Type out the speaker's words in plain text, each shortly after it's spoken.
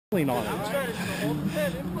On it.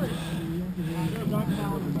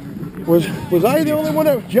 Was I the only one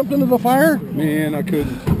that jumped into the fire? Man, I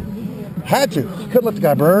couldn't. Had to. Couldn't let the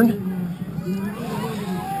guy burn.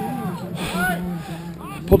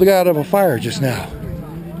 Pulled the guy out of a fire just now.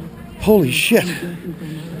 Holy shit.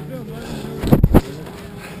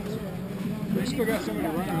 They still got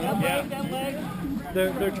somebody running out. Yeah.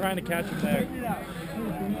 They're trying to catch him there.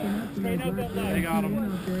 They got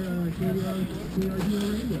him.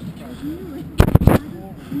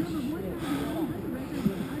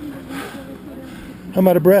 I'm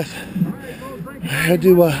out of breath. I had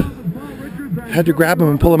to grab him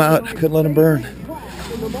and pull him out. Couldn't let him burn.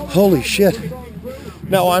 Holy shit.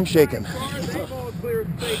 No, I'm shaking.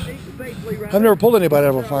 I've never pulled anybody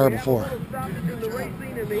out of a fire before.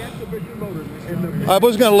 I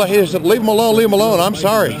was going to let him, leave him alone, leave him alone. I'm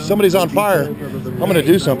sorry. Somebody's on fire. I'm going to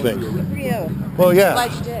do something. Good for you. Well, yeah.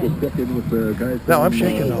 Glad you did. No, I'm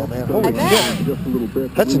shaking though, man. Holy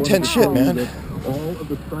shit. That's intense shit, man. All of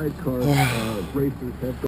the sidecar racers have